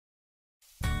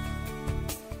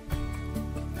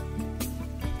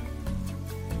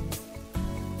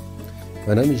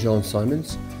My name is Jan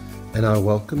Simons, and I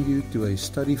welcome you to a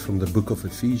study from the book of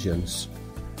Ephesians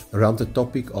around the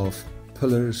topic of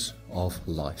pillars of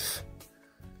life.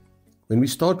 When we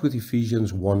start with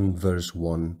Ephesians 1 verse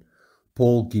 1,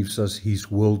 Paul gives us his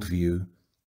worldview,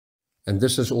 and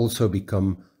this has also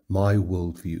become my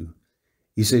worldview.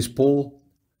 He says, Paul,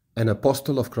 an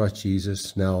apostle of Christ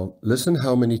Jesus. Now, listen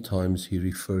how many times he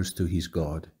refers to his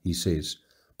God. He says,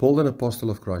 Paul, an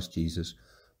apostle of Christ Jesus,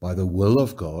 by the will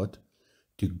of God,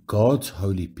 to God's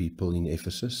holy people in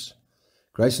Ephesus.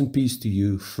 Grace and peace to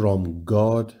you from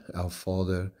God our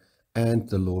Father and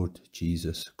the Lord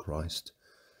Jesus Christ.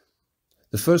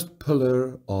 The first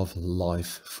pillar of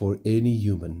life for any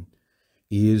human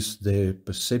is their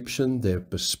perception, their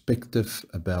perspective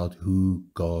about who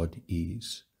God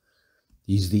is.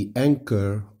 He's the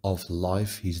anchor of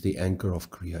life. He's the anchor of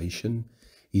creation.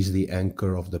 He's the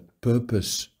anchor of the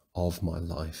purpose of my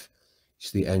life.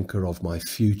 He's the anchor of my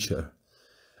future.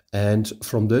 And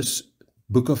from this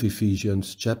book of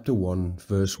Ephesians, chapter 1,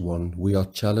 verse 1, we are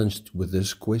challenged with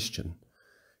this question.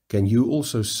 Can you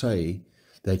also say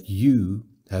that you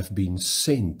have been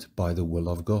sent by the will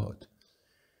of God?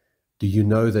 Do you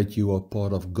know that you are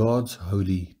part of God's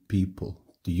holy people?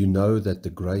 Do you know that the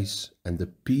grace and the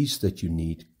peace that you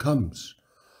need comes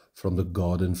from the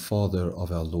God and Father of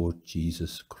our Lord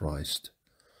Jesus Christ?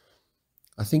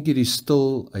 I think it is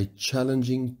still a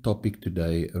challenging topic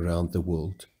today around the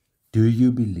world. Do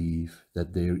you believe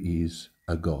that there is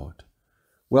a God?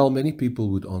 Well, many people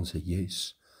would answer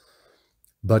yes.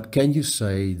 But can you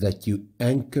say that you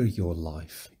anchor your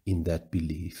life in that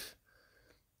belief?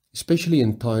 Especially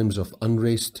in times of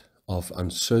unrest, of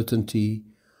uncertainty,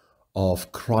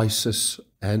 of crisis,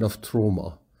 and of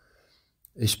trauma.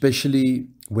 Especially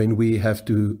when we have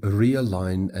to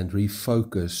realign and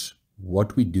refocus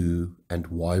what we do and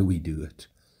why we do it.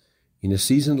 In a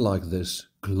season like this,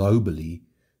 globally,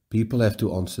 people have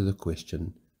to answer the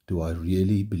question, do I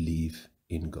really believe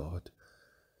in God?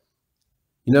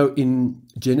 You know, in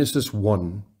Genesis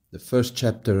 1, the first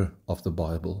chapter of the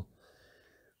Bible,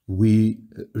 we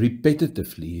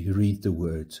repetitively read the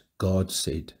words, God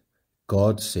said,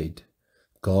 God said,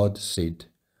 God said,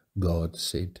 God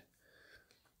said.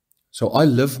 So I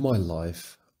live my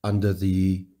life under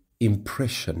the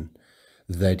impression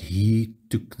that He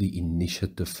took the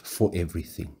initiative for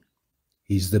everything.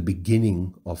 He's the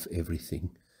beginning of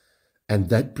everything. And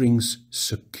that brings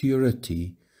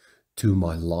security to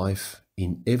my life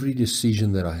in every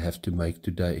decision that I have to make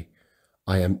today.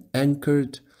 I am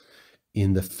anchored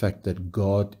in the fact that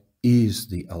God is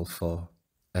the Alpha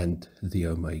and the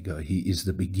Omega. He is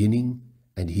the beginning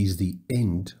and He's the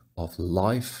end of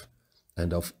life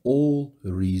and of all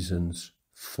reasons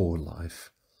for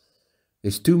life.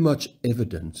 There's too much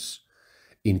evidence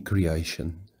in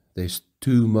creation. There's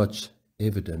too much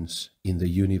evidence in the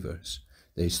universe.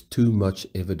 There's too much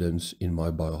evidence in my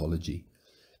biology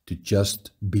to just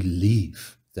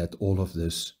believe that all of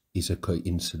this is a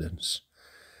coincidence.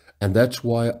 And that's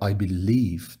why I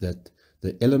believe that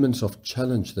the elements of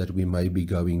challenge that we may be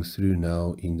going through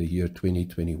now in the year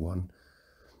 2021,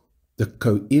 the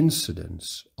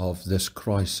coincidence of this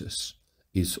crisis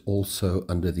is also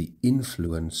under the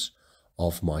influence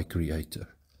of my Creator.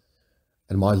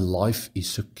 And my life is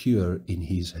secure in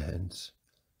His hands.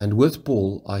 And with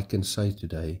Paul, I can say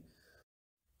today,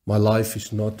 my life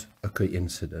is not a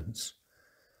coincidence.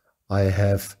 I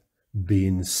have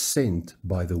been sent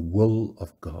by the will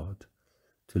of God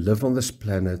to live on this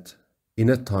planet in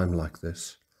a time like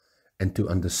this and to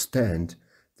understand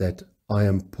that I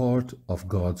am part of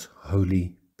God's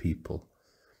holy people.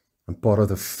 I'm part of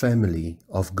the family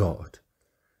of God.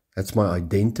 That's my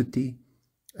identity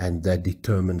and that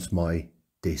determines my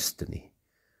destiny.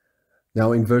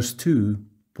 Now in verse 2,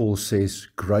 Paul says,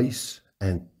 grace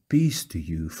and peace to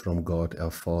you from God our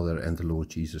Father and the Lord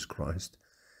Jesus Christ.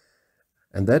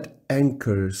 And that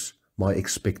anchors my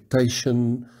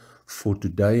expectation for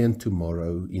today and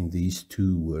tomorrow in these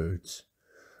two words.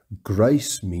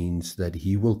 Grace means that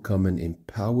He will come and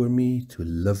empower me to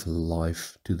live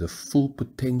life to the full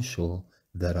potential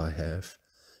that I have.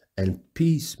 And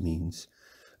peace means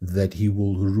that He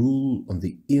will rule on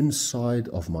the inside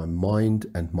of my mind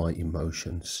and my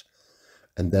emotions.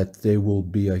 And that there will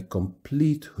be a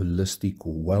complete holistic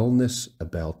wellness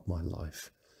about my life.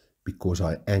 Because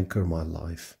I anchor my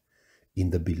life in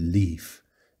the belief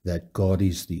that God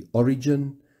is the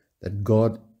origin, that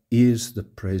God is the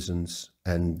presence,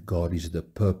 and God is the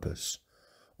purpose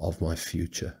of my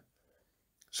future.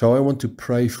 So I want to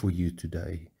pray for you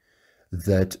today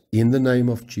that in the name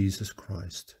of Jesus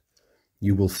Christ,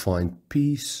 you will find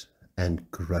peace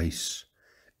and grace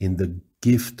in the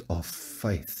gift of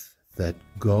faith that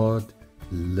God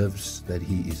lives, that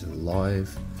He is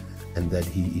alive, and that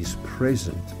He is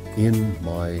present in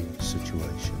my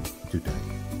situation today.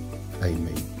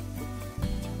 Amen.